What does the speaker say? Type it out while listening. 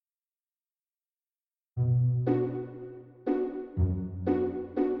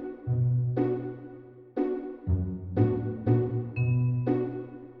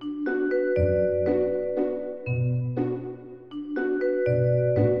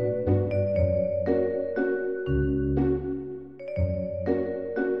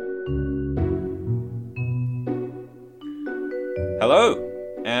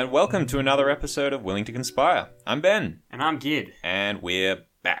and welcome to another episode of Willing to Conspire. I'm Ben. And I'm Gid. And we're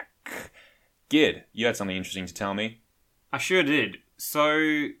back. Gid, you had something interesting to tell me. I sure did.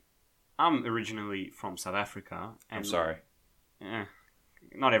 So, I'm originally from South Africa. And I'm sorry.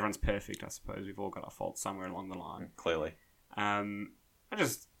 Not everyone's perfect, I suppose. We've all got our faults somewhere along the line. Clearly.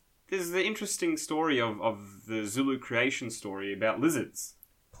 There's the interesting story of the Zulu creation story about lizards.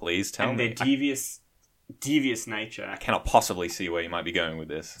 Please tell me. And their devious nature. I cannot possibly see where you might be going with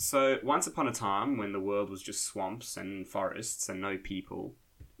this. So, once upon a time, when the world was just swamps and forests and no people,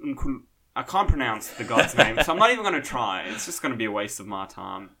 I can't pronounce the god's name, so I'm not even going to try. It's just going to be a waste of my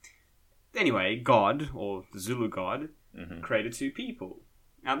time. Anyway, God, or the Zulu god, created two people.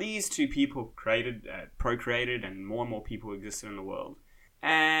 Now, these two people procreated, and more people existed in the world.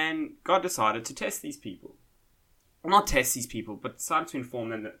 And God decided to test these people. Well, not test these people, but decided to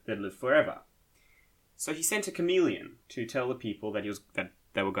inform them that they'd live forever. So he sent a chameleon to tell the people that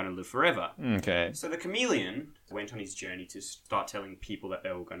they were going to live forever. Okay. So the chameleon went on his journey to start telling people that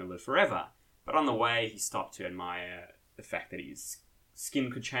they were going to live forever. But on the way, he stopped to admire the fact that his skin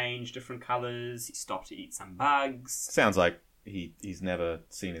could change different colours. He stopped to eat some bugs. Sounds like he's never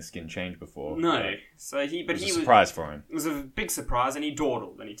seen his skin change before. No. So it was a surprise for him. It was a big surprise, and he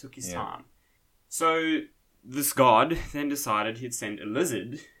dawdled, and he took his time. So this god then decided he'd send a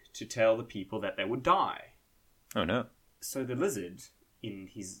lizard to tell the people that they would die. Oh, no. So the lizard, in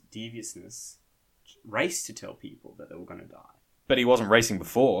his deviousness, raced to tell people that they were going to die. But he wasn't racing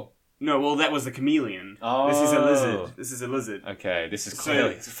before. No, well, that was the chameleon. Oh. This is a lizard. Okay, this is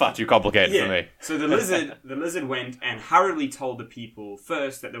clearly far too complicated for me. So the lizard went and hurriedly told the people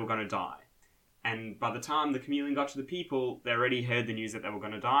first that they were going to die. And by the time the chameleon got to the people, they already heard the news that they were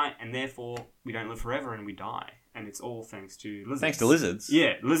going to die, and therefore we don't live forever and we die. And it's all thanks to lizards. Thanks to lizards?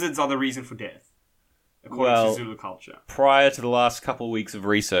 Yeah, lizards are the reason for death, according to Zulu culture. Prior to the last couple of weeks of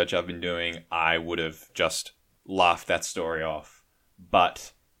research I've been doing, I would have just laughed that story off.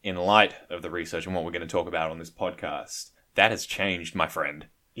 But in light of the research and what we're going to talk about on this podcast, that has changed, my friend.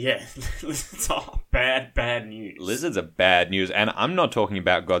 Yeah, lizards are bad news. Lizards are bad news, and I'm not talking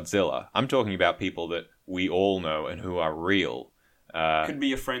about Godzilla. I'm talking about people that we all know and who are real. Could be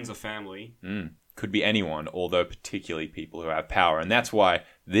your friends or family. Could be anyone, although particularly people who have power. And that's why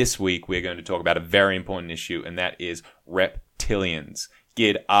this week we're going to talk about a very important issue, and that is reptilians.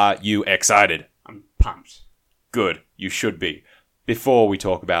 Gid, are you excited? I'm pumped. Good, you should be. Before we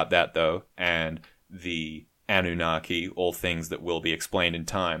talk about that, though, and the Anunnaki, all things that will be explained in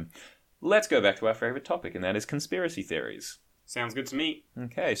time, let's go back to our favourite topic, and that is conspiracy theories. Sounds good to me.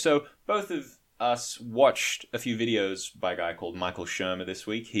 Okay, so both of us watched a few videos by a guy called Michael Shermer this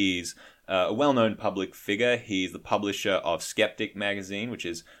week. He's a well-known public figure. He's the publisher of Skeptic magazine, which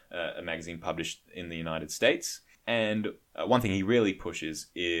is a magazine published in the United States. And one thing he really pushes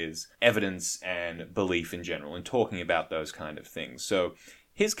is evidence and belief in general, and talking about those kind of things. So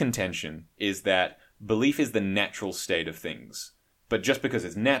his contention is that belief is the natural state of things. But just because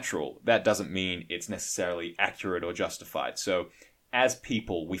it's natural, that doesn't mean it's necessarily accurate or justified. So as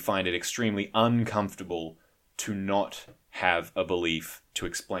people, we find it extremely uncomfortable to not have a belief to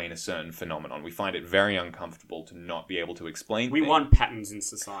explain a certain phenomenon. We find it very uncomfortable to not be able to explain things. We want patterns in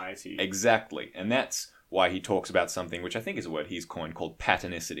society. Exactly. And that's why he talks about something, which I think is a word he's coined, called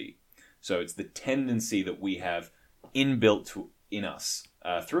patternicity. So it's the tendency that we have inbuilt in us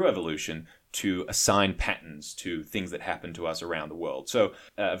through evolution to assign patterns to things that happen to us around the world. So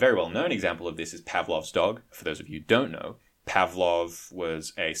a very well-known example of this is Pavlov's dog. For those of you who don't know, Pavlov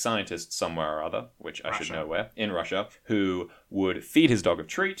was a scientist somewhere or other, which I should know where, in Russia, who would feed his dog a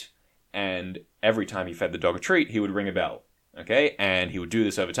treat, and every time he fed the dog a treat, he would ring a bell. Okay? And he would do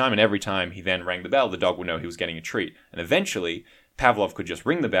this over time, and every time he then rang the bell, the dog would know he was getting a treat. And eventually, Pavlov could just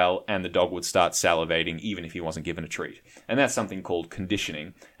ring the bell, and the dog would start salivating, even if he wasn't given a treat. And that's something called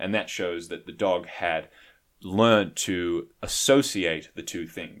conditioning, and that shows that the dog had learned to associate the two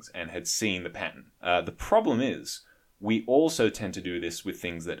things, and had seen the pattern. The problem is, we also tend to do this with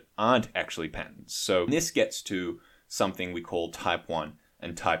things that aren't actually patterns. So this gets to something we call type 1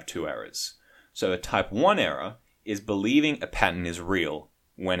 and type 2 errors. So a type 1 error is believing a pattern is real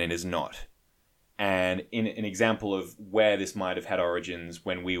when it is not. And in an example of where this might have had origins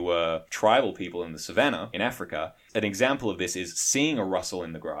when we were tribal people in the savannah in Africa, an example of this is seeing a rustle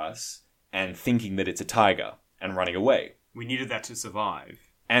in the grass and thinking that it's a tiger and running away. We needed that to survive.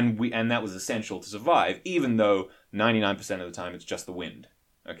 And that was essential to survive, even though 99% of the time it's just the wind.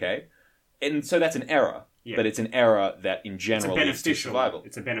 Okay? And so that's an error. Yeah. But it's an error that in general leads to survival.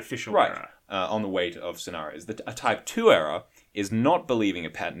 It's a beneficial error. On the weight of scenarios. A type 2 error is not believing a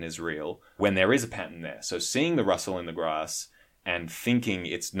pattern is real when there is a pattern there. So seeing the rustle in the grass and thinking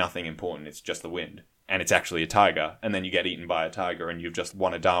it's nothing important, it's just the wind. And it's actually a tiger, and then you get eaten by a tiger and you've just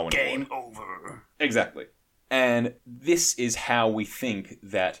won a Darwin Award. Game over. Exactly. And this is how we think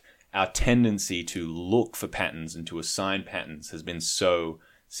that our tendency to look for patterns and to assign patterns has been so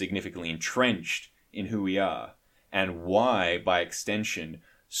significantly entrenched in who we are, and why, by extension,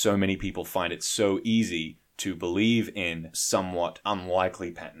 so many people find it so easy to believe in somewhat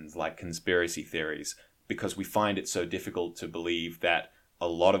unlikely patterns like conspiracy theories, because we find it so difficult to believe that a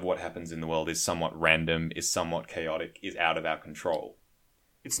lot of what happens in the world is somewhat random, is somewhat chaotic, is out of our control.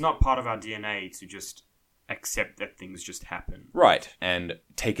 It's not part of our DNA to just accept that things just happen. Right. And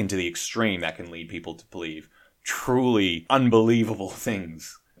taken to the extreme, that can lead people to believe truly unbelievable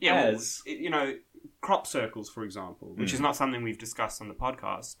things. Yeah, crop circles, for example, which is not something we've discussed on the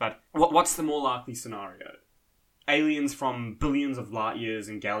podcast, but what's the more likely scenario? Aliens from billions of light years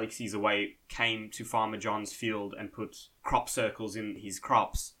and galaxies away came to Farmer John's field and put crop circles in his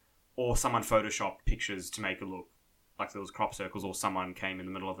crops, or someone photoshopped pictures to make it look like there was crop circles, or someone came in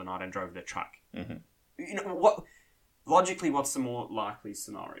the middle of the night and drove their truck. Mm-hmm. Logically, what's the more likely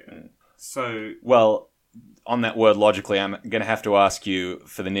scenario? So, well, on that word logically, I'm going to have to ask you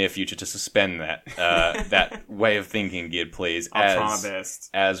for the near future to suspend that that way of thinking, Gid, please. I'll try my best.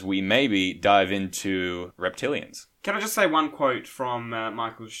 As we maybe dive into reptilians. Can I just say one quote from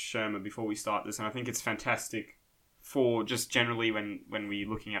Michael Shermer before we start this? And I think it's fantastic for just generally when we're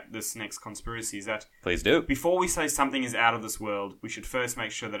looking at this next conspiracy, is that... Please do. Before we say something is out of this world, we should first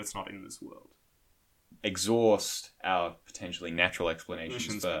make sure that it's not in this world. Exhaust our potentially natural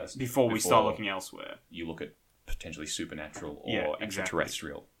explanations first. Before we start looking elsewhere. You look at potentially supernatural or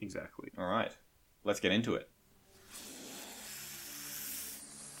extraterrestrial. Exactly. All right. Let's get into it.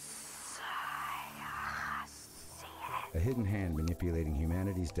 A hidden hand manipulating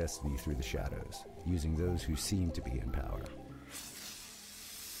humanity's destiny through the shadows, using those who seem to be in power.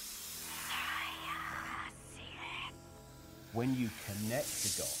 When you connect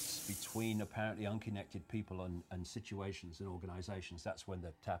the dots between apparently unconnected people and situations and organizations, that's when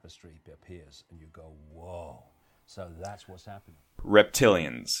the tapestry appears and you go, whoa. So that's what's happening.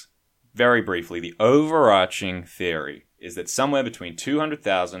 Reptilians. Very briefly, the overarching theory is that somewhere between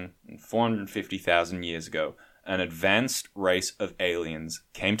 200,000 and 450,000 years ago, an advanced race of aliens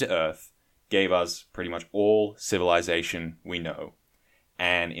came to Earth, gave us pretty much all civilization we know,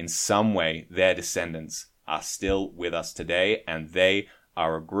 and in some way their descendants are still with us today, and they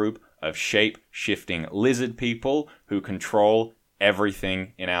are a group of shape-shifting lizard people who control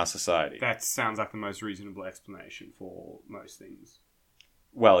everything in our society. That sounds like the most reasonable explanation for most things.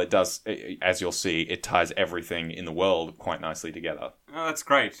 Well, it does, as you'll see, it ties everything in the world quite nicely together. Oh, that's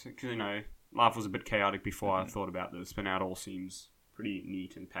great, because, life was a bit chaotic before I thought about this, but now it all seems pretty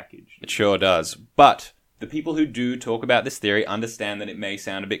neat and packaged. It sure does. But the people who do talk about this theory understand that it may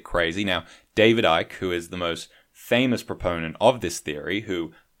sound a bit crazy. Now, David Icke, who is the most famous proponent of this theory,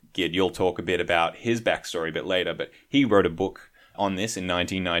 who, Gid, you'll talk a bit about his backstory a bit later, but he wrote a book on this in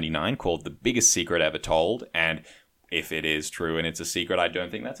 1999 called The Biggest Secret Ever Told, and if it is true and it's a secret, I don't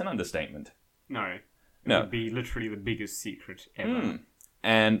think that's an understatement. No. It would be literally the biggest secret ever.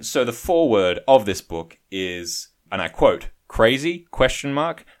 And so the foreword of this book is, and I quote, "Crazy? ?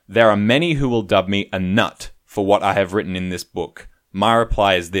 There are many who will dub me a nut for what I have written in this book. My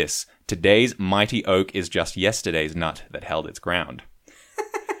reply is this: today's mighty oak is just yesterday's nut that held its ground."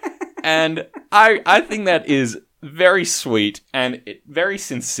 And I think that is very sweet and very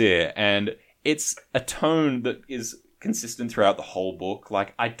sincere, and it's a tone that is consistent throughout the whole book.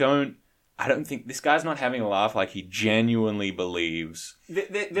 Like, I don't think this guy's not having a laugh. Like, he genuinely believes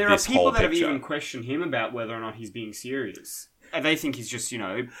there are people that have even questioned him about whether or not he's being serious. And they think he's just,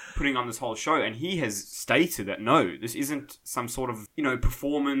 putting on this whole show. And he has stated that, no, this isn't some sort of,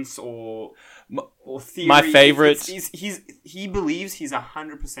 performance or theory. My favorite... He believes he's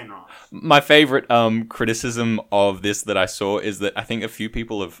 100% right. My favorite criticism of this that I saw is that I think a few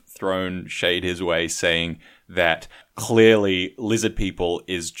people have thrown shade his way, saying that clearly lizard people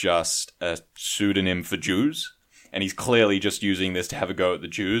is just a pseudonym for Jews. And he's clearly just using this to have a go at the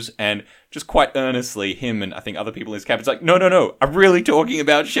Jews. And just quite earnestly, him and I think other people in his camp, it's like, no, I'm really talking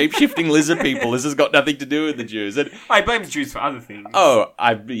about shape-shifting lizard people. This has got nothing to do with the Jews. And I blame the Jews for other things. Oh,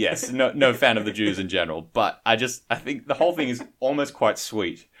 yes, no fan of the Jews in general. But I think the whole thing is almost quite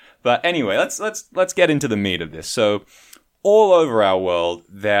sweet. But anyway, let's get into the meat of this. So, all over our world,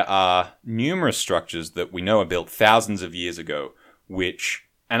 there are numerous structures that we know are built thousands of years ago, which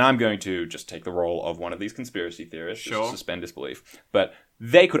and I'm going to just take the role of one of these conspiracy theorists, just Sure. to suspend disbelief, but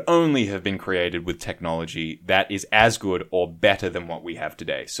they could only have been created with technology that is as good or better than what we have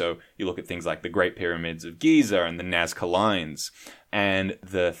today. So you look at things like the Great Pyramids of Giza and the Nazca Lines, and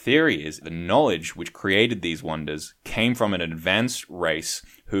the theory is the knowledge which created these wonders came from an advanced race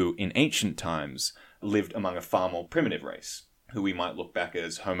who, in ancient times, lived among a far more primitive race, who we might look back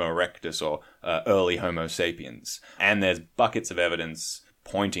as Homo erectus or early Homo sapiens. And there's buckets of evidence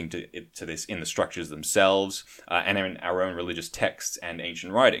pointing to this in the structures themselves and in our own religious texts and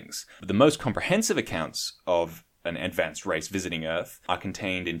ancient writings. But the most comprehensive accounts of an advanced race visiting Earth are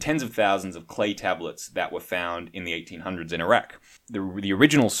contained in tens of thousands of clay tablets that were found in the 1800s in Iraq. The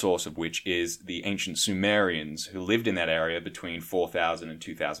original source of which is the ancient Sumerians who lived in that area between 4000 and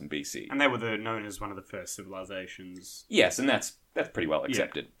 2000 BC. And they were known as one of the first civilizations. Yes, and that's pretty well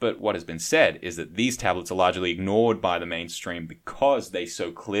accepted. Yeah. But what has been said is that these tablets are largely ignored by the mainstream because they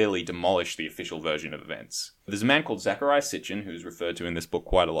so clearly demolish the official version of events. There's a man called Zecharia Sitchin, who's referred to in this book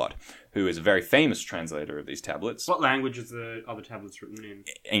quite a lot, who is a very famous translator of these tablets. What language is the other tablets written in?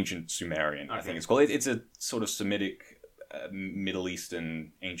 Ancient Sumerian, okay. I think it's called. It's a sort of Semitic, Middle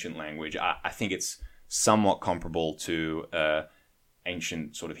Eastern ancient language. I think it's somewhat comparable to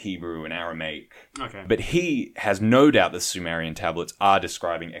ancient sort of Hebrew and Aramaic. Okay. But he has no doubt the Sumerian tablets are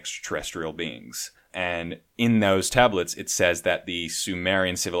describing extraterrestrial beings. And in those tablets, it says that the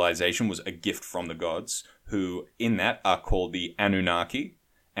Sumerian civilization was a gift from the gods, who in that are called the Anunnaki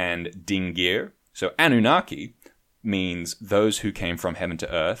and Dingir. So Anunnaki means those who came from heaven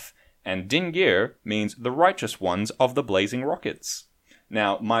to earth, and Dingir means the righteous ones of the blazing rockets.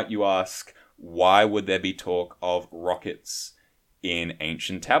 Now, might you ask, why would there be talk of rockets in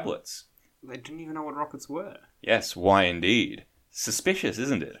ancient tablets? They didn't even know what rockets were. Yes, why indeed? Suspicious,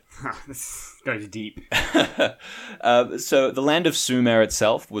 isn't it? This goes deep. So the land of Sumer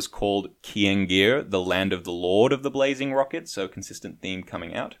itself was called Kiengir, the land of the Lord of the Blazing Rockets, so consistent theme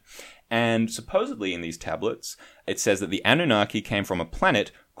coming out. And supposedly in these tablets, it says that the Anunnaki came from a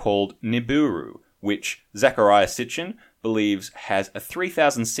planet called Nibiru, which Zecharia Sitchin believes has a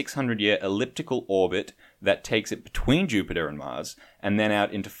 3,600-year elliptical orbit that takes it between Jupiter and Mars, and then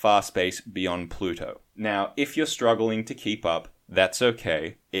out into far space beyond Pluto. Now, if you're struggling to keep up, that's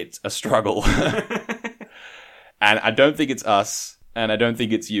okay. It's a struggle. And I don't think it's us, and I don't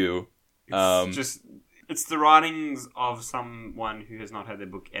think it's you. It's the writings of someone who has not had their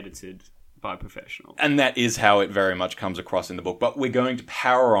book edited by a professional. And that is how it very much comes across in the book, but we're going to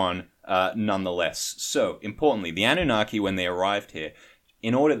power on nonetheless. So, importantly, the Anunnaki, when they arrived here,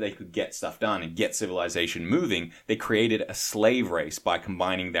 in order they could get stuff done and get civilization moving, they created a slave race by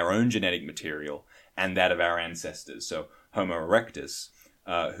combining their own genetic material and that of our ancestors. So Homo erectus,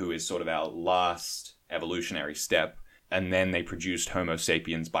 who is sort of our last evolutionary step, and then they produced Homo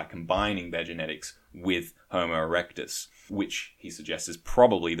sapiens by combining their genetics with Homo erectus, which he suggests is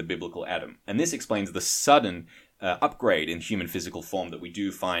probably the biblical Adam. And this explains the sudden upgrade in human physical form that we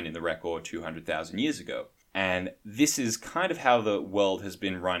do find in the record 200,000 years ago. And this is kind of how the world has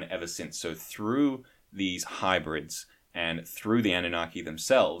been run ever since. So through these hybrids and through the Anunnaki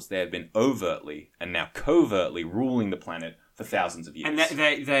themselves, they have been overtly and now covertly ruling the planet for thousands of years. And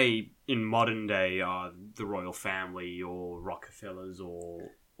they in modern day, are the royal family or Rockefellers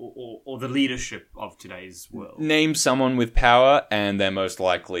or the leadership of today's world. Name someone with power, and they're most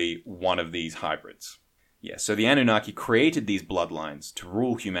likely one of these hybrids. Yeah, so the Anunnaki created these bloodlines to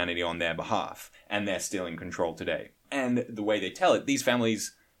rule humanity on their behalf, and they're still in control today. And the way they tell it, these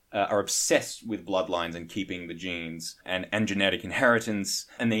families are obsessed with bloodlines and keeping the genes and genetic inheritance,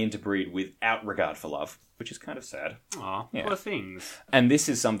 and they interbreed without regard for love, which is kind of sad. Aw, poor things. And this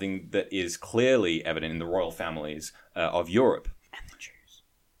is something that is clearly evident in the royal families of Europe. And the Jews.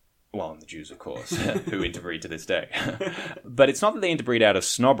 Well, and the Jews, of course, who interbreed to this day. But it's not that they interbreed out of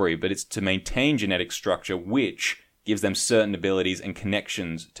snobbery, but it's to maintain genetic structure, which gives them certain abilities and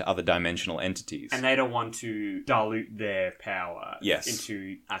connections to other dimensional entities. And they don't want to dilute their power Yes.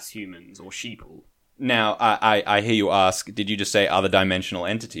 into us humans or sheeple. Now, I hear you ask, did you just say other dimensional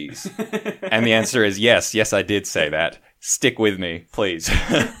entities? And the answer is yes. Yes, I did say that. Stick with me, please.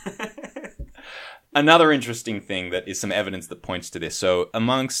 Another interesting thing that is some evidence that points to this. So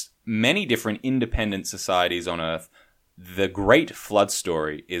amongst many different independent societies on Earth, the Great Flood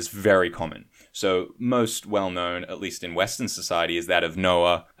story is very common. So most well-known, at least in Western society, is that of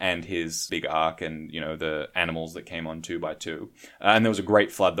Noah and his big ark and, the animals that came on 2 by 2. And there was a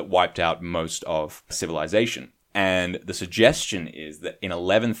great flood that wiped out most of civilization. And the suggestion is that in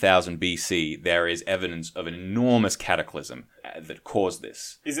 11,000 BC, there is evidence of an enormous cataclysm that caused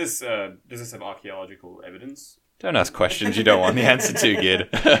this. Does this have archaeological evidence? Don't ask questions you don't want the answer to, Gid.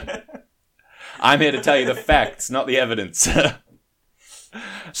 I'm here to tell you the facts, not the evidence.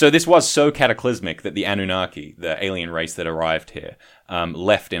 So this was so cataclysmic that the Anunnaki, the alien race that arrived here,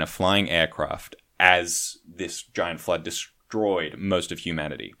 left in a flying aircraft as this giant flood destroyed most of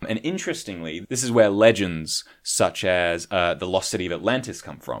humanity. And interestingly, this is where legends such as the lost city of Atlantis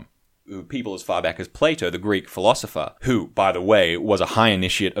come from. People as far back as Plato, the Greek philosopher, who, by the way, was a high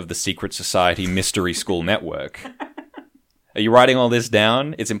initiate of the secret society mystery school network. Are you writing all this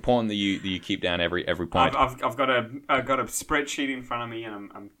down? It's important that you keep down every point. I've got a spreadsheet in front of me, and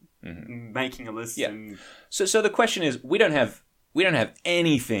I'm making a list. Yeah. And So the question is, we don't have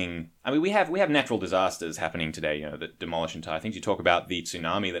anything. I mean, we have natural disasters happening today, that demolish entire things. You talk about the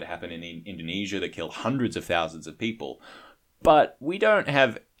tsunami that happened in Indonesia that killed hundreds of thousands of people, but we don't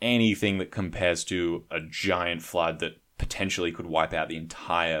have anything that compares to a giant flood that potentially could wipe out the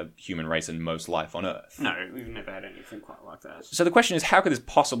entire human race and most life on Earth. no, we've never had anything quite like that. So the question is, how could this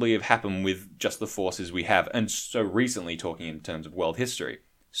possibly have happened with just the forces we have, and so recently talking in terms of world history?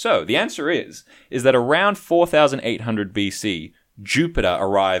 So the answer is that around 4,800 BC, Jupiter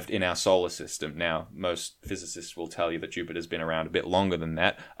arrived in our solar system. Now, most physicists will tell you that Jupiter's been around a bit longer than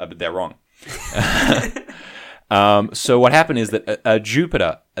that, but they're wrong. So what happened is that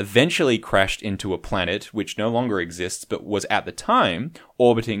Jupiter eventually crashed into a planet which no longer exists, but was at the time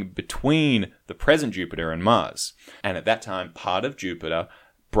orbiting between the present Jupiter and Mars. And at that time, part of Jupiter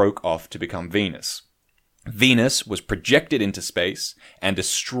broke off to become Venus. Venus was projected into space and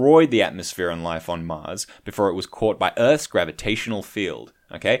destroyed the atmosphere and life on Mars before it was caught by Earth's gravitational field.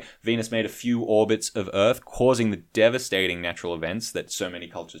 Okay? Venus made a few orbits of Earth, causing the devastating natural events that so many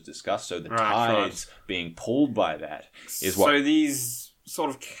cultures discuss. So the tides being pulled by that is what... So these sort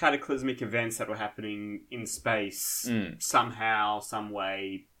of cataclysmic events that were happening in space somehow, some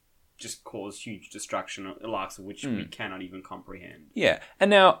way, just caused huge destruction, the likes of which we cannot even comprehend. Yeah. And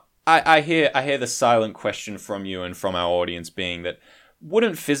now... I hear the silent question from you and from our audience being that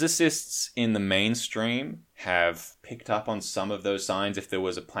wouldn't physicists in the mainstream have picked up on some of those signs if there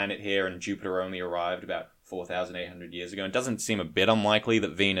was a planet here and Jupiter only arrived about 4,800 years ago? It doesn't seem a bit unlikely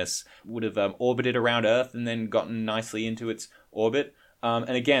that Venus would have orbited around Earth and then gotten nicely into its orbit.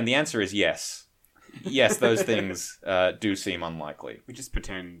 And again, the answer is yes. Yes, those things do seem unlikely. We just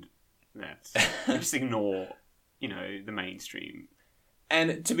pretend that. We just ignore, the mainstream.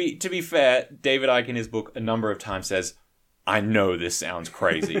 And to be fair, David Icke in his book a number of times says, I know this sounds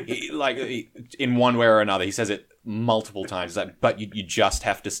crazy. In one way or another, he says it multiple times. But you just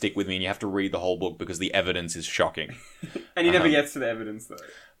have to stick with me and you have to read the whole book because the evidence is shocking. And he never gets to the evidence, though.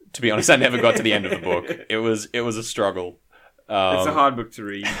 To be honest, I never got to the end of the book. It was a struggle. It's a hard book to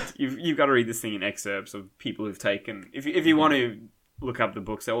read. You've got to read this thing in excerpts of people who've taken... If you want to... look up the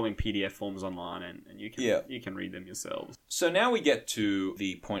books. They're all in PDF forms online, and you can read them yourselves. So now we get to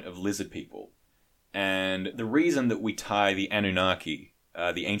the point of lizard people. And the reason that we tie the Anunnaki,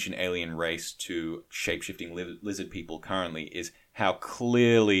 the ancient alien race, to shape-shifting lizard people currently is how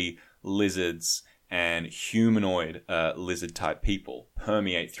clearly lizards and humanoid lizard-type people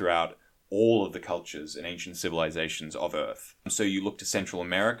permeate throughout all of the cultures and ancient civilizations of Earth. So you look to Central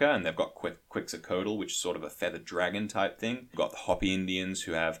America, and they've got Quetzalcoatl, which is sort of a feathered dragon type thing. You've got the Hopi Indians,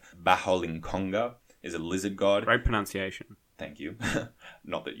 who have Baholinkonga, is a lizard god. Great pronunciation. Thank you.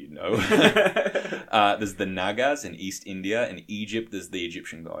 Not that you know. There's the Nagas in East India. In Egypt, there's the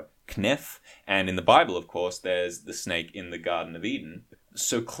Egyptian god Kneph. And in the Bible, of course, there's the snake in the Garden of Eden.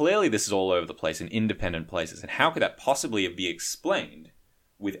 So clearly this is all over the place in independent places. And how could that possibly be explained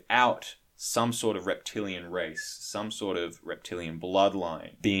without some sort of reptilian race, some sort of reptilian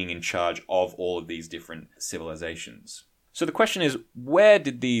bloodline being in charge of all of these different civilizations? So the question is, where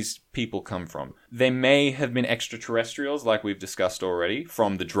did these people come from? They may have been extraterrestrials, like we've discussed already,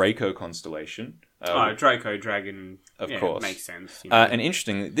 from the Draco constellation. Draco, dragon, of course. Makes sense. And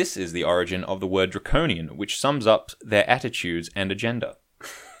interestingly, this is the origin of the word draconian, which sums up their attitudes and agenda.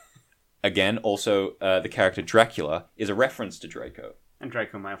 Again, also, the character Dracula is a reference to Draco. And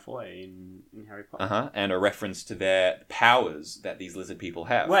Draco Malfoy in Harry Potter. And a reference to their powers that these lizard people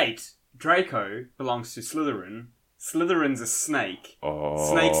have. Wait, Draco belongs to Slytherin. Slytherin's a snake.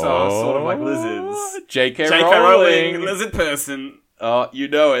 Oh. Snakes are sort of like lizards. J.K. Rowling, lizard person. Oh, you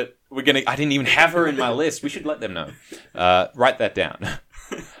know it. I didn't even have her in my list. We should let them know. Write that down.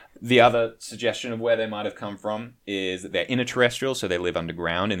 The other suggestion of where they might have come from is that they're interterrestrial, so they live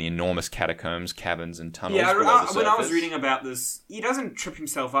underground in the enormous catacombs, caverns, and tunnels below the surface. When I was reading about this, he doesn't trip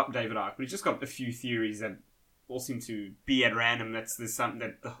himself up, David Icke, but he's just got a few theories that all seem to be at random. There's something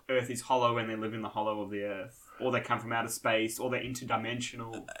that the Earth is hollow and they live in the hollow of the Earth. Or they come from outer space, or they're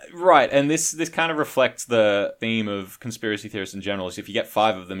interdimensional. Right, and this kind of reflects the theme of conspiracy theorists in general. Is if you get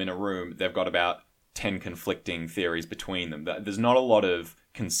 5 of them in a room, they've got about 10 conflicting theories between them. There's not a lot of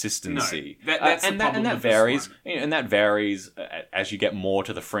consistency. No, that's and the problem that with this varies. one. And that varies as you get more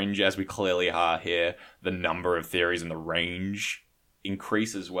to the fringe, as we clearly are here. The number of theories and the range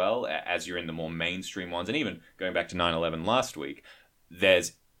increase as well as you're in the more mainstream ones. And even going back to 9/11 last week, there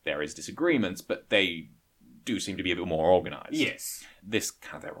is disagreements, but they do seem to be a bit more organized. Yes. This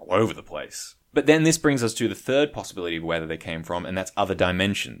they're all over the place. But then this brings us to the third possibility of where they came from, and that's other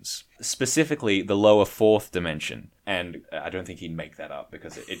dimensions. Specifically, the lower 4th dimension. And I don't think he'd make that up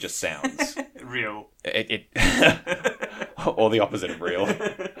because it just sounds... Real. or the opposite of real.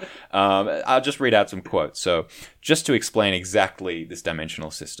 I'll just read out some quotes. So, just to explain exactly this dimensional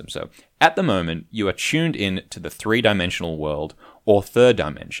system. So, at the moment, you are tuned in to the 3-dimensional world, or 3rd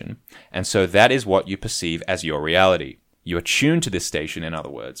dimension, and so that is what you perceive as your reality. You are tuned to this station, in other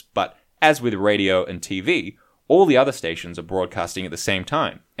words, but as with radio and TV, all the other stations are broadcasting at the same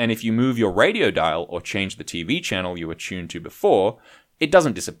time, and if you move your radio dial or change the TV channel you were tuned to before, it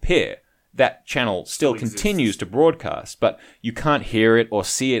doesn't disappear. That channel still continues to broadcast, but you can't hear it or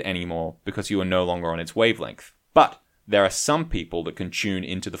see it anymore because you are no longer on its wavelength. But there are some people that can tune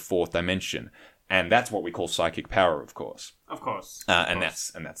into the 4th dimension, and that's what we call psychic power, of course. Of course. And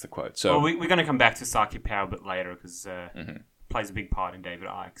that's the quote. So well, we're going to come back to psychic power a bit later because plays a big part in David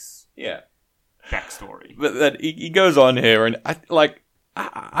Icke's backstory. But that he goes on here, and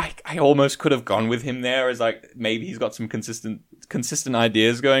I almost could have gone with him there as maybe he's got some consistent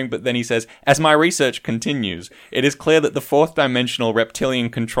ideas going, but then he says, as my research continues, it is clear that the 4th dimensional reptilian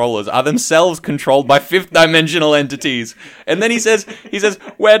controllers are themselves controlled by 5th dimensional entities. And then he says,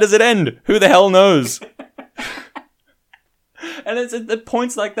 where does it end? Who the hell knows? And it's at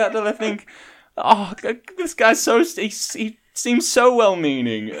points like that I think, oh, this guy's he seems so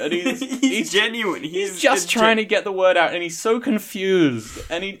well-meaning, and he's genuine. He's just trying to get the word out, and he's so confused.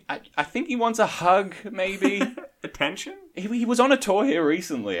 And I think he wants a hug, maybe attention. He was on a tour here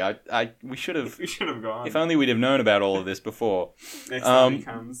recently. We should have gone. If only we'd have known about all of this before. Next time he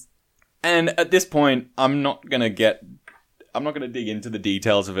comes. And at this point, I'm not gonna dig into the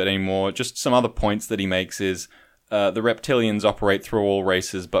details of it anymore. Just some other points that he makes is the reptilians operate through all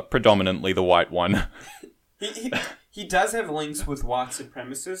races, but predominantly the white one. He does have links with white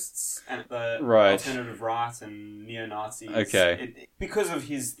supremacists and the alternative right and neo-Nazis. Okay. Because of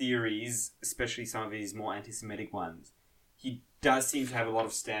his theories, especially some of his more anti-Semitic ones, he does seem to have a lot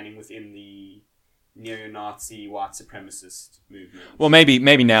of standing within the neo-Nazi white supremacist movement. Well,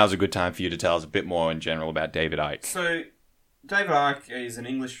 maybe now's a good time for you to tell us a bit more in general about David Icke. So, David Icke is an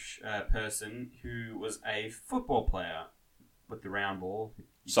English person who was a football player with the round ball.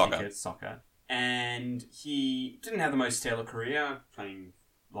 Soccer. And he didn't have the most stellar career playing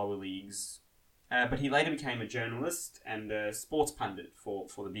lower leagues, but he later became a journalist and a sports pundit for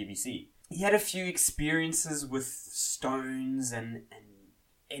the BBC. He had a few experiences with stones and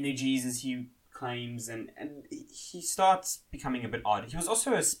energies, as he claims, and he starts becoming a bit odd. He was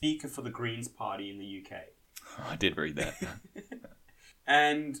also a speaker for the Greens Party in the UK. Oh, I did read that.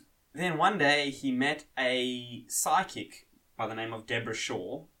 And then one day he met a psychic by the name of Deborah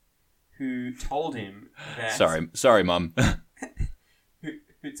Shaw, who told him that... Sorry, Mum.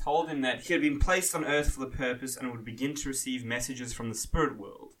 who told him that he had been placed on Earth for the purpose and would begin to receive messages from the spirit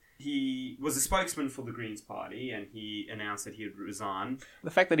world. He was a spokesman for the Greens Party, and he announced that he would resign. The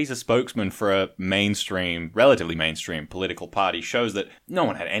fact that he's a spokesman for a relatively mainstream political party shows that no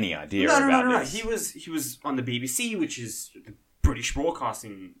one had any idea about this. No. He was on the BBC, which is the British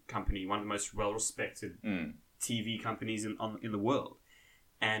Broadcasting Company, one of the most well-respected TV companies in the world.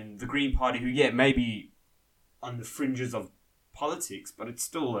 And the Green Party, who, maybe on the fringes of politics, but it's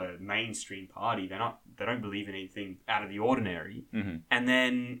still a mainstream party. They don't believe in anything out of the ordinary. Mm-hmm. And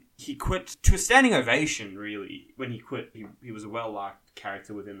then he quit to a standing ovation, really. When he quit, he was a well-liked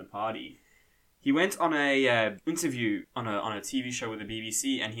character within the party. He went on a interview on a TV show with the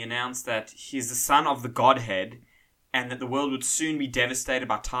BBC, and he announced that he's the son of the Godhead, and that the world would soon be devastated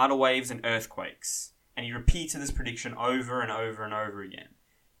by tidal waves and earthquakes. And he repeated this prediction over and over and over again.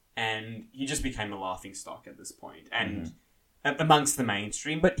 And he just became a laughingstock at this point. And amongst the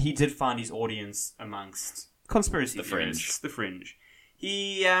mainstream, but he did find his audience amongst conspiracy theorists. The fringe.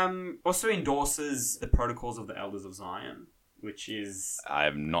 He also endorses the Protocols of the Elders of Zion, which is... I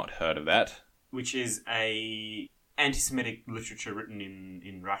have not heard of that. Which is a anti-Semitic literature written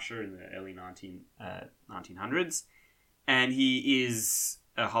in Russia in the early 1900s. And he is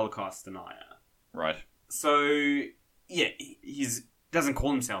a Holocaust denier. Right. So, yeah, he's doesn't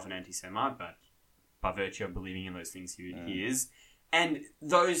call himself an anti-Semite, but by virtue of believing in those things, he is. And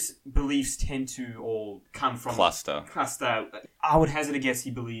those beliefs tend to all come from... Cluster. I would hazard a guess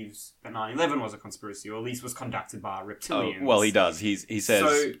he believes that 9/11 was a conspiracy, or at least was conducted by reptilians. Oh, well, he does. He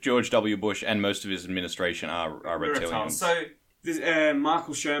says George W. Bush and most of his administration are reptilians. So,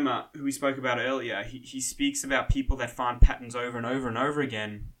 Michael Shermer, who we spoke about earlier, he speaks about people that find patterns over and over and over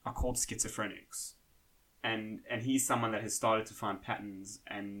again are called schizophrenics. And he's someone that has started to find patterns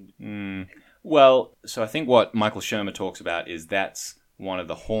and... Well, so I think what Michael Shermer talks about is that's one of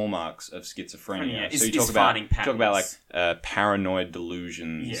the hallmarks of schizophrenia. So you talk about like paranoid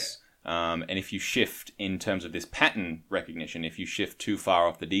delusions. Yeah. And if you shift in terms of this pattern recognition, if you shift too far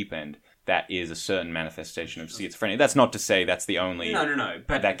off the deep end, that is a certain manifestation of schizophrenia. That's not to say that's the only... No.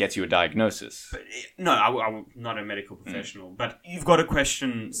 But that gets you a diagnosis. But, I'm not a medical professional. But you've got to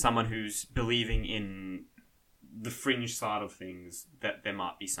question someone who's believing in the fringe side of things, that there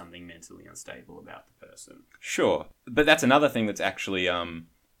might be something mentally unstable about the person. Sure. But that's another thing that's actually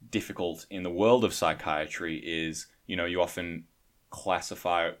difficult in the world of psychiatry is, you often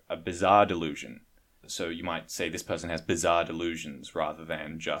classify a bizarre delusion. So you might say this person has bizarre delusions rather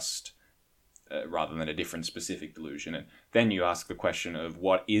than a different specific delusion. And then you ask the question of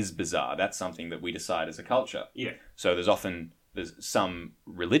what is bizarre. That's something that we decide as a culture. Yeah. So there's some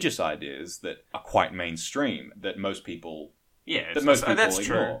religious ideas that are quite mainstream that most people that's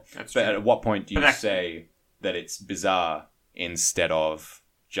ignore. True. But at what point do you say that it's bizarre instead of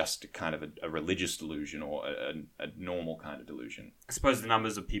just kind of a religious delusion or a normal kind of delusion? I suppose the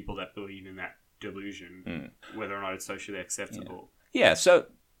numbers of people that believe in that delusion, whether or not it's socially acceptable. Yeah. So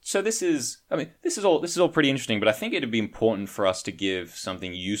this is all pretty interesting, but I think it'd be important for us to give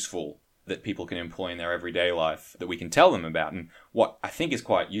something useful that people can employ in their everyday life that we can tell them about. And what I think is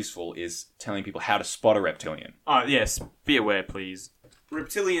quite useful is telling people how to spot a reptilian. Oh, yes. Be aware, please.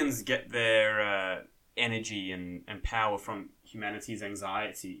 Reptilians get their energy and power from humanity's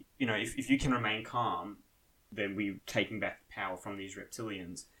anxiety. If you can remain calm, then we're taking back the power from these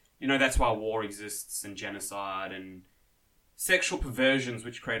reptilians. That's why war exists and genocide and sexual perversions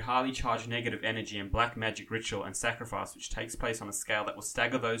which create highly charged negative energy and black magic ritual and sacrifice which takes place on a scale that will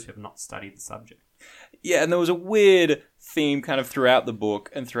stagger those who have not studied the subject. Yeah, and there was a weird theme kind of throughout the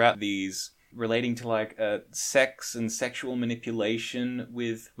book and throughout these relating to like sex and sexual manipulation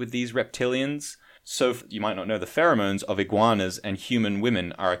with these reptilians. So you might not know the pheromones of iguanas and human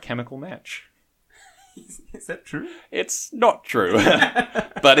women are a chemical match. Is that true? It's not true,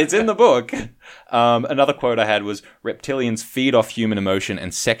 but it's in the book. Another quote I had was, reptilians feed off human emotion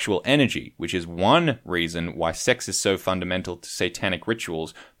and sexual energy, which is one reason why sex is so fundamental to satanic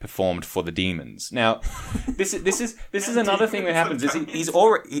rituals performed for the demons. Now, this is another thing that happens.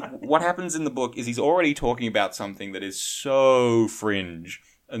 What happens in the book is he's already talking about something that is so fringe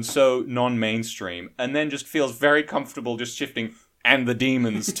and so non-mainstream, and then just feels very comfortable just shifting... And the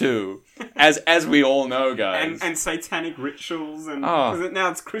demons too, as we all know, guys, and satanic rituals, and now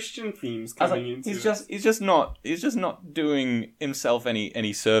it's Christian themes coming into. He's just not doing himself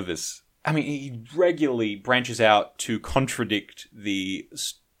any service. I mean, he regularly branches out to contradict the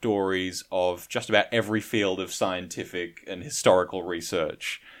stories of just about every field of scientific and historical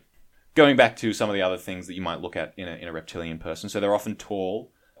research. Going back to some of the other things that you might look at in a reptilian person, so they're often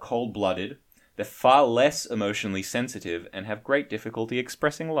tall, cold-blooded. They're far less emotionally sensitive and have great difficulty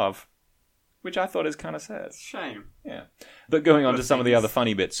expressing love, which I thought is kind of sad. Shame. Yeah. But going on to some of the other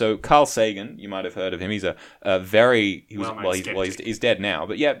funny bits. So Carl Sagan, you might have heard of him. He's he's dead now,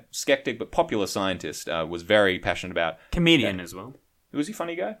 but yeah, skeptic but popular scientist. Was very passionate about comedian as well. Was he a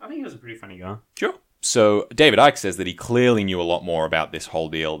funny guy? I think he was a pretty funny guy. Sure. So David Icke says that he clearly knew a lot more about this whole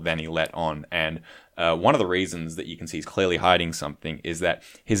deal than he let on, and one of the reasons that you can see he's clearly hiding something is that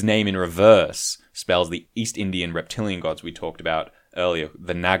his name in reverse spells the East Indian reptilian gods we talked about earlier,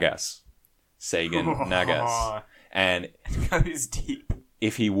 the Nagas. Sagan Nagas. And it goes deep.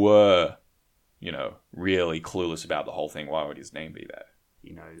 If he were, really clueless about the whole thing, why would his name be that?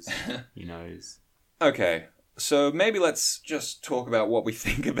 He knows. He knows. Okay. So maybe let's just talk about what we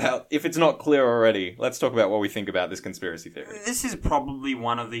think about... If it's not clear already, let's talk about what we think about this conspiracy theory. This is probably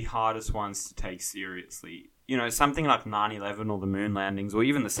one of the hardest ones to take seriously. Something like 9/11 or the moon landings or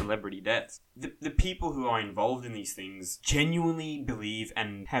even the celebrity deaths. The people who are involved in these things genuinely believe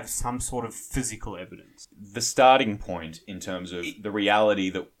and have some sort of physical evidence. The starting point in terms of the reality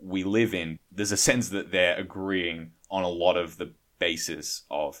that we live in, there's a sense that they're agreeing on a lot of the basis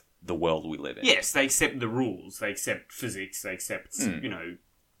of the world we live in. Yes, they accept the rules. They accept physics. They accept,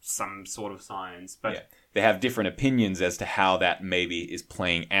 some sort of science. But they have different opinions as to how that maybe is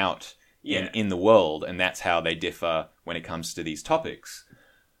playing out in the world, and that's how they differ when it comes to these topics.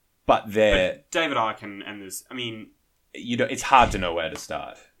 But David Icke and this, I mean, it's hard to know where to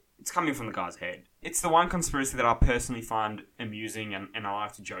start. it's coming from the guy's head. It's the one conspiracy that I personally find amusing and I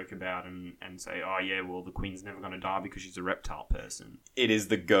like to joke about and say, oh yeah, well, the Queen's never going to die because she's a reptile person. It is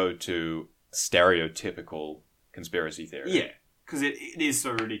the go-to stereotypical conspiracy theory. Yeah, because it is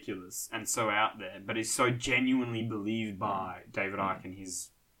so ridiculous and so out there, but it's so genuinely believed by David Icke and his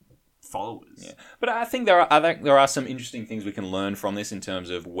followers. Yeah. But I think there are some interesting things we can learn from this in terms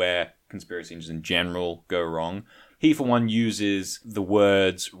of where conspiracies in general go wrong. He, for one, uses the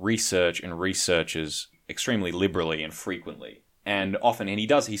words research and researchers extremely liberally and frequently. And often, and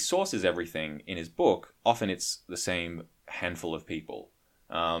he sources everything in his book. Often it's the same handful of people.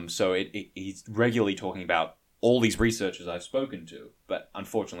 So he's regularly talking about all these researchers I've spoken to. But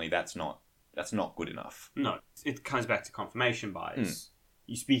unfortunately, that's not good enough. No, it comes back to confirmation bias.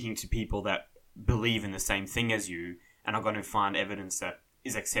 You're speaking to people that believe in the same thing as you and are going to find evidence that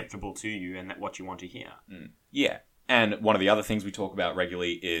is acceptable to you and that what you want to hear. Yeah. And one of the other things we talk about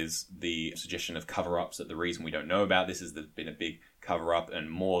regularly is the suggestion of cover-ups, that the reason we don't know about this is there's been a big cover-up,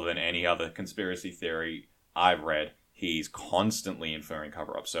 and more than any other conspiracy theory I've read, he's constantly inferring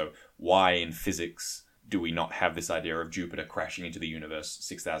cover-ups. So why in physics do we not have this idea of Jupiter crashing into the universe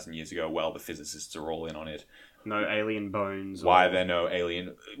 6,000 years ago? Well, the physicists are all in on it. No alien bones. Why is there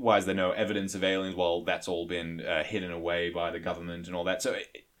no evidence of aliens? Well, that's all been hidden away by the government and all that. So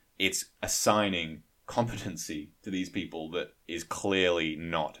it's assigning competency to these people that is clearly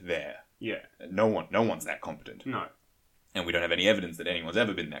not there. Yeah. No one's that competent. No. And we don't have any evidence that anyone's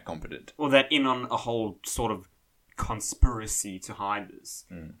ever been that competent. Or that in on a whole sort of conspiracy to hide this.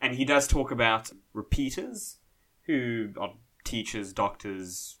 And he does talk about repeaters, who are teachers,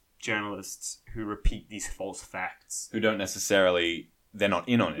 doctors, journalists, who repeat these false facts. Who don't necessarily... They're not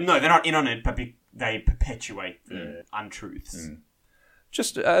in on it. No, they're not in on it, but they perpetuate the untruths.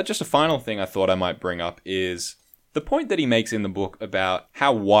 Just a final thing I thought I might bring up is the point that he makes in the book about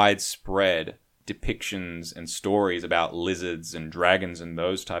how widespread depictions and stories about lizards and dragons and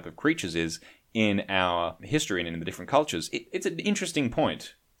those type of creatures is in our history and in the different cultures. It's an interesting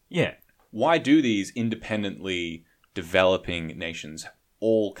point. Yeah. Why do these independently developing nations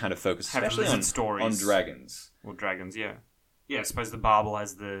all kind of focus, Have especially lizard stories. on dragons? Or dragons, yeah. Yeah, I suppose the Bible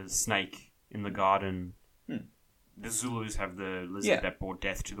has the snake in the garden. The Zulus have the lizard that brought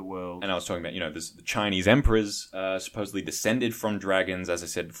death to the world. And I was talking about, the Chinese emperors supposedly descended from dragons. As I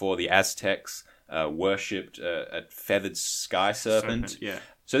said before, the Aztecs worshipped a feathered sky serpent. Yeah.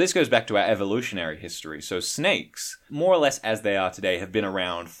 So this goes back to our evolutionary history. So snakes, more or less as they are today, have been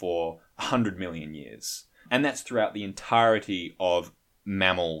around for 100 million years. And that's throughout the entirety of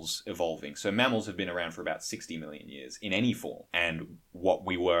mammals evolving. So mammals have been around for about 60 million years in any form. And what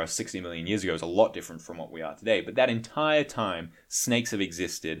we were 60 million years ago is a lot different from what we are today. But that entire time, snakes have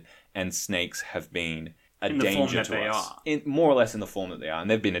existed, and snakes have been a danger to us. More or less in the form that they are.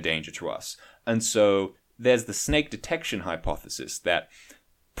 And they've been a danger to us. And so there's the snake detection hypothesis that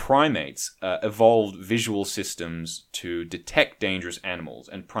primates evolved visual systems to detect dangerous animals,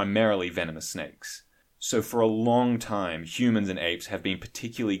 and primarily venomous snakes. So for a long time, humans and apes have been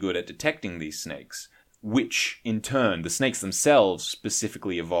particularly good at detecting these snakes, which in turn, the snakes themselves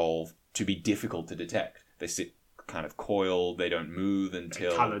specifically evolve to be difficult to detect. They sit kind of coiled, they don't move until...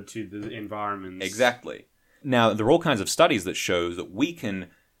 They're coloured to the environment. Exactly. Now, there are all kinds of studies that show that we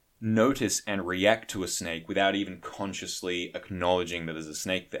can notice and react to a snake without even consciously acknowledging that there's a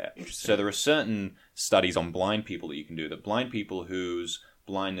snake there. So there are certain studies on blind people that you can do, that blind people whose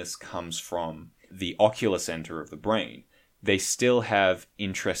blindness comes from the ocular center of the brain, they still have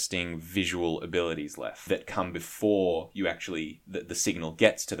interesting visual abilities left that come before you actually, the signal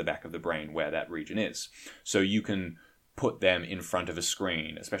gets to the back of the brain where that region is. So you can put them in front of a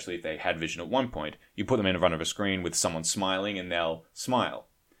screen, especially if they had vision at one point, you put them in front of a screen with someone smiling and they'll smile.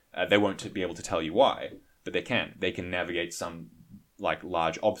 They won't be able to tell you why, but they can. They can navigate some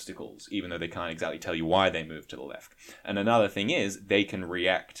large obstacles, even though they can't exactly tell you why they move to the left. And another thing is, they can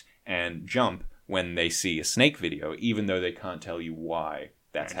react and jump when they see a snake video, even though they can't tell you why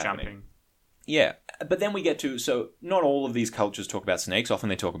that's happening. Jumping. Yeah, but then we get to, so not all of these cultures talk about snakes, often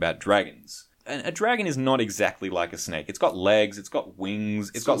they talk about dragons. And a dragon is not exactly like a snake. It's got legs, it's got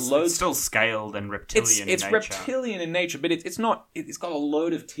wings, it's got loads... It's still scaled and reptilian in nature. It's reptilian in nature, but it's not... It's got a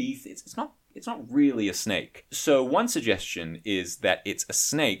load of teeth. It's not really a snake. So one suggestion is that it's a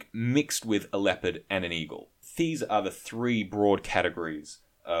snake mixed with a leopard and an eagle. These are the three broad categories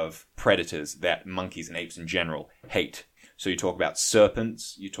of predators that monkeys and apes in general hate. So you talk about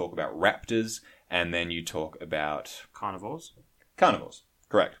serpents, you talk about raptors, and then you talk about... Carnivores,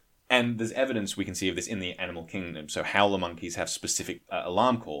 correct. And there's evidence we can see of this in the animal kingdom. So howler monkeys have specific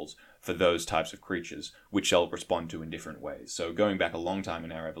alarm calls for those types of creatures, which they'll respond to in different ways. So going back a long time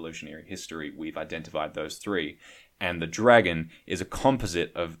in our evolutionary history, we've identified those three. And the dragon is a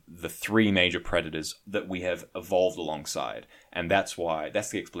composite of the three major predators that we have evolved alongside. And that's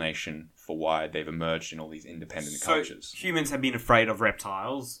the explanation for why they've emerged in all these independent cultures. Humans have been afraid of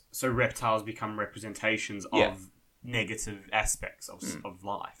reptiles, so reptiles become representations of negative aspects of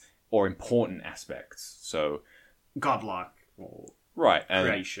life. Or important aspects. So Godlike or right,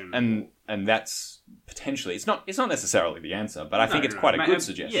 creation. And that's potentially it's not necessarily the answer, but I think it's quite a good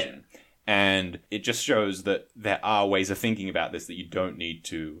suggestion. Yeah. And it just shows that there are ways of thinking about this that you don't need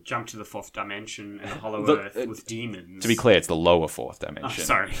to jump to the fourth dimension and the hollow earth with demons. To be clear, it's the lower fourth dimension. Oh,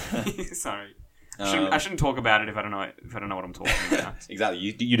 sorry. Sorry. I shouldn't talk about it if I don't know what I'm talking about. Exactly.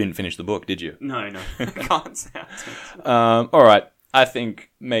 You didn't finish the book, did you? No. I can't say it. All right. I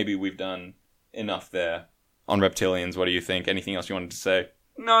think maybe we've done enough there on reptilians. What do you think? Anything else you wanted to say?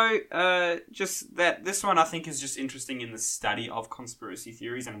 No, just that this one I think is just interesting in the study of conspiracy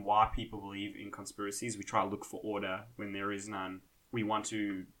theories and why people believe in conspiracies. We try to look for order when there is none. We want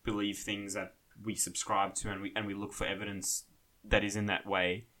to believe things that we subscribe to, and we look for evidence that is in that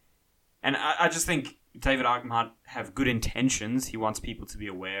way. And I just think David Icke might have good intentions. He wants people to be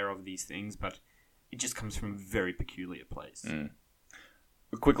aware of these things, but it just comes from a very peculiar place.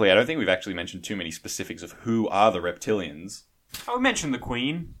 Quickly, I don't think we've actually mentioned too many specifics of who are the reptilians. I would mention the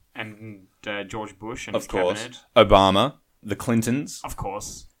Queen and George Bush and his Of course. cabinet. Obama, the Clintons. Of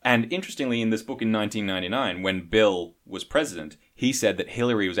course. And interestingly, in this book in 1999, when Bill was president, he said that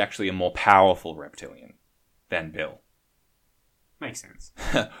Hillary was actually a more powerful reptilian than Bill. Makes sense.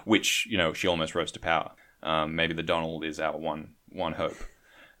 Which, she almost rose to power. Maybe the Donald is our one hope.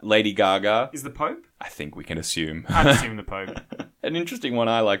 Lady Gaga. Is the Pope? I think we can assume. I'd assume the Pope. An interesting one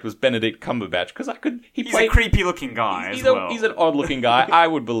I liked was Benedict Cumberbatch, because He's a creepy-looking guy as well. He's an odd-looking guy. I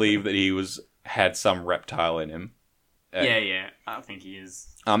would believe that he had some reptile in him. Yeah, I think he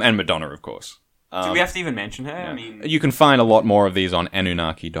is. And Madonna, of course. Do we have to even mention her? Yeah. I mean, you can find a lot more of these on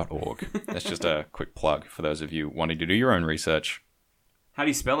Anunnaki.org. That's just a quick plug for those of you wanting to do your own research. how do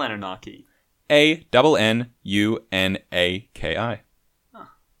you spell Anunnaki? Annunaki.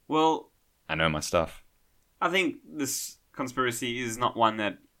 Well, I know my stuff. I think this conspiracy is not one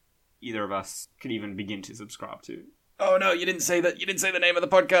that either of us could even begin to subscribe to. Oh no, you didn't say that. You didn't say the name of the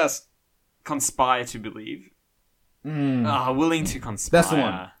podcast. Conspire to believe. Willing to conspire. That's the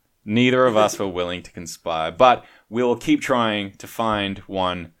one. Neither of us were willing to conspire, but we'll keep trying to find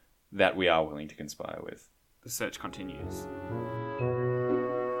one that we are willing to conspire with. The search continues.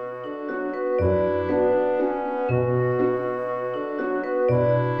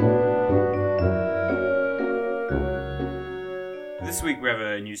 This week we have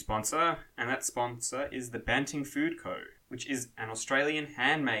a new sponsor, and that sponsor is the Banting Food Co., which is an Australian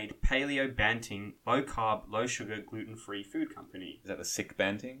handmade paleo banting, low-carb, low-sugar, gluten-free food company. Is that the sick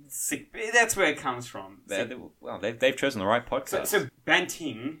banting? That's where it comes from. They've chosen the right podcast. So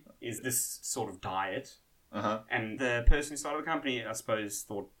banting is this sort of diet, Uh-huh. and the person who started the company, I suppose,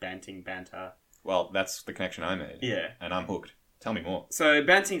 thought banter. Well, that's the connection I made. Yeah. And I'm hooked. Tell me more. So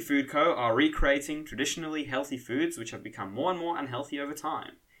Banting Food Co. are recreating traditionally healthy foods which have become more and more unhealthy over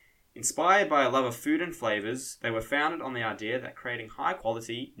time. Inspired by a love of food and flavours, they were founded on the idea that creating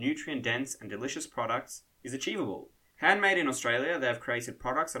high-quality, nutrient-dense and delicious products is achievable. Handmade in Australia, they have created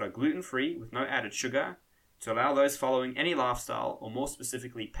products that are gluten-free with no added sugar to allow those following any lifestyle, or more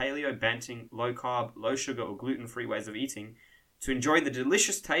specifically paleo, banting, low-carb, low-sugar or gluten-free ways of eating, to enjoy the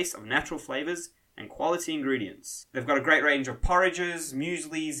delicious taste of natural flavours and quality ingredients. They've got a great range of porridges,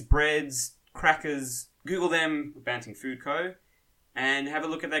 mueslis, breads, crackers. Google them, Banting Food Co., and have a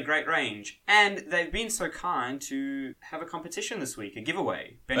look at their great range. And they've been so kind to have a competition this week, a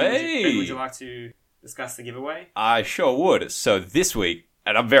giveaway. Ben, would you like to discuss the giveaway? I sure would. So this week,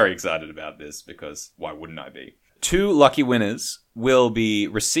 and I'm very excited about this because why wouldn't I be? 2 lucky winners will be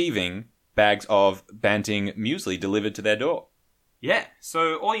receiving bags of Banting muesli delivered to their door. Yeah,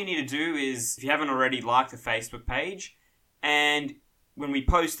 so all you need to do is, if you haven't already, like the Facebook page, and when we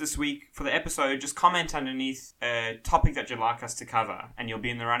post this week for the episode, just comment underneath a topic that you'd like us to cover, and you'll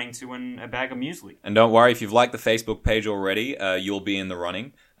be in the running to win a bag of muesli. And don't worry, if you've liked the Facebook page already, you'll be in the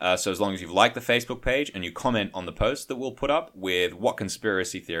running. So as long as you've liked the Facebook page and you comment on the post that we'll put up with what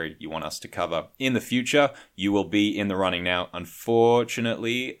conspiracy theory you want us to cover in the future, you will be in the running. Now,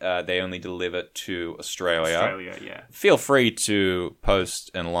 unfortunately, they only deliver to Australia. Yeah. Feel free to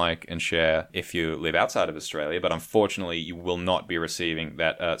post and like and share if you live outside of Australia, but unfortunately, you will not be receiving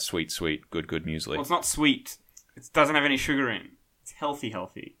that sweet, good muesli. Well, it's not sweet. It doesn't have any sugar in. It's healthy.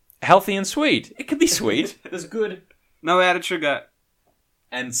 healthy and sweet. It could be sweet. There's good. No added sugar.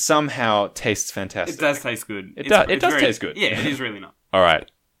 And somehow tastes fantastic. It does taste good. It does taste good. Yeah, it is really nice. All right.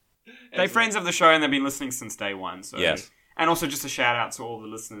 They're friends of the show and they've been listening since day one. So. Yes. And also just a shout out to all the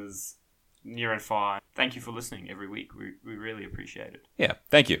listeners near and far. Thank you for listening every week. We really appreciate it. Yeah,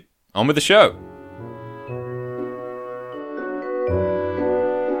 thank you. On with the show.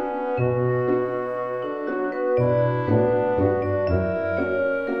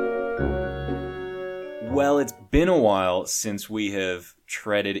 Well, it's been a while since we have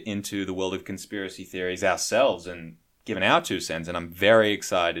treaded into the world of conspiracy theories ourselves and given our 2 cents, and I'm very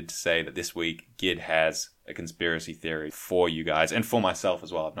excited to say that this week Gid has a conspiracy theory for you guys, and for myself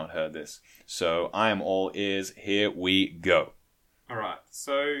as well. I've not heard this. So I am all ears. Here we go. All right.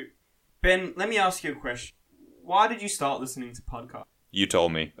 So, Ben, let me ask you a question. Why did you start listening to podcasts? You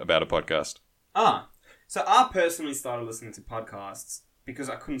told me about a podcast. So I personally started listening to podcasts because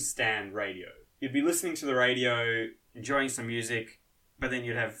I couldn't stand radio. You'd be listening to the radio, enjoying some music, but then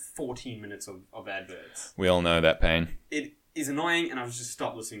you'd have 14 minutes of adverts. We all know that pain. It is annoying, and I've just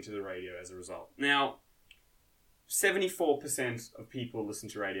stopped listening to the radio as a result. Now, 74% of people listen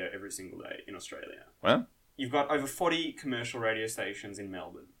to radio every single day in Australia. Well, You've got over 40 commercial radio stations in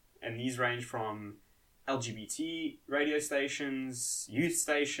Melbourne, and these range from LGBT radio stations, youth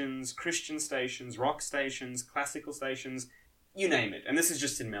stations, Christian stations, rock stations, classical stations, you name it. And this is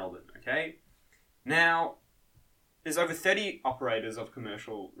just in Melbourne, okay? Now, there's over 30 operators of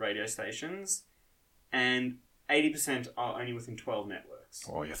commercial radio stations, and 80% are only within 12 networks.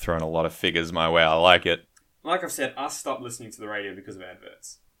 oh, you're throwing a lot of figures my way. I like it. Like I've said, I stopped listening to the radio because of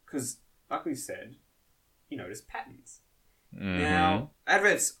adverts. Because, like we've said, you notice patterns. Mm-hmm. Now,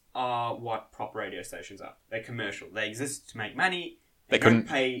 adverts are what prop radio stations are. They're commercial. They exist to make money. They don't couldn't-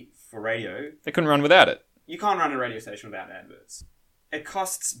 pay for radio. They couldn't run without it. You can't run a radio station without adverts. It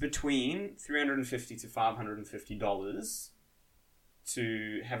costs between $350 to $550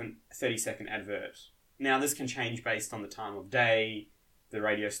 to have a 30-second advert. Now, this can change based on the time of day, the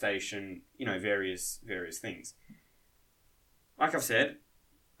radio station, various things. Like I've said,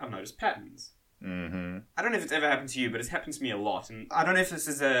 I've noticed patterns. Mm-hmm. I don't know if it's ever happened to you, but it's happened to me a lot. And I don't know if this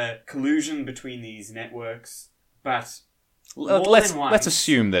is a collusion between these networks, but Let's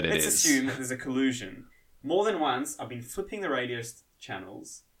assume that it is. Let's assume that there's a collusion. More than once, I've been flipping the radio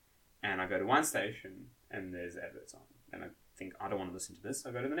channels, and I go to one station, and there's adverts on. And I think, I don't want to listen to this.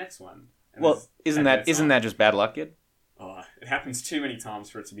 I go to the next one. And Well, there's isn't adverts on. that just bad luck, Gid? Oh, it happens too many times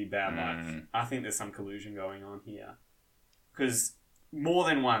for it to be bad luck. I think there's some collusion going on here. Because more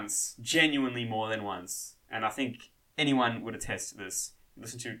than once, genuinely more than once, and I think anyone would attest to this,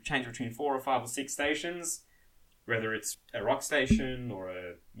 listen to change between 4 or 5 or 6 stations, whether it's a rock station or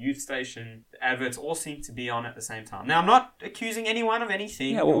a youth station, the adverts all seem to be on at the same time. Now, I'm not accusing anyone of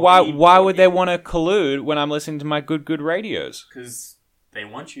anything. Yeah, well, why would they want to collude when I'm listening to my good radios? Because they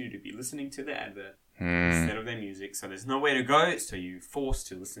want you to be listening to the advert instead of their music, so there's nowhere to go, so you're forced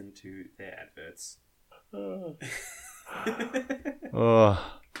to listen to their adverts.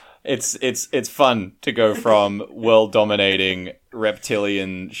 Oh, it's fun to go from world-dominating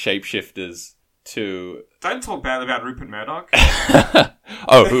reptilian shapeshifters to Don't talk bad about Rupert Murdoch.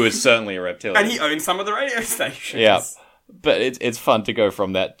 who is certainly a reptilian. And he owns some of the radio stations. Yeah, but it's fun to go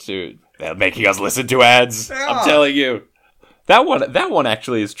from that to they're making us listen to ads. They I'm are. telling you, that one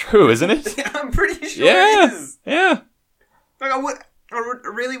actually is true, isn't it? I'm pretty sure Yeah, it is. yeah. Like I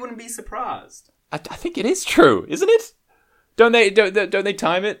really wouldn't be surprised. I think it is true, isn't it? Don't they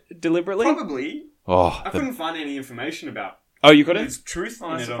time it deliberately? Probably. Oh, I couldn't find any information about you couldn't? there's truth in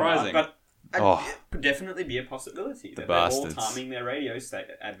that's it surprising. or not, but Oh. it could definitely be a possibility that bastards. they're all timing their radio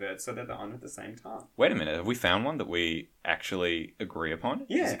adverts so that they're on at the same time. Wait a minute, have we found one that we actually agree upon?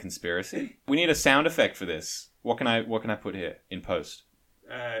 Yeah. Is a conspiracy? We need a sound effect for this. What can I put here in post?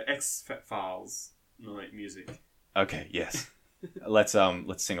 X-Files music. Okay, yes. let's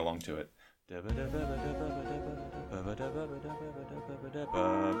sing along to it.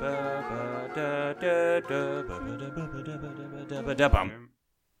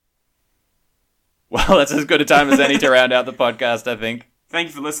 Well, that's as good a time as any to round out the podcast, I think. Thank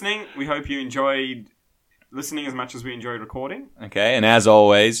you for listening. We hope you enjoyed listening as much as we enjoyed recording. Okay, and as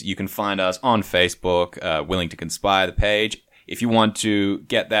always, you can find us on Facebook, Willing to Conspire, the page. If you want to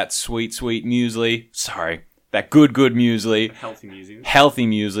get that sweet muesli, that good muesli, Healthy music. healthy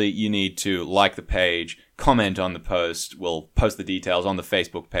muesli, you need to like the page, comment on the post. We'll post the details on the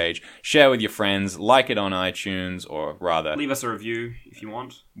Facebook page. Share with your friends. Like it on iTunes, or rather, Leave us a review if you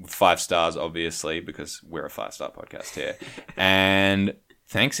want. 5 stars, obviously, because we're a 5-star podcast here. And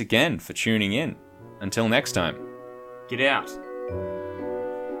thanks again for tuning in. Until next time. Get out.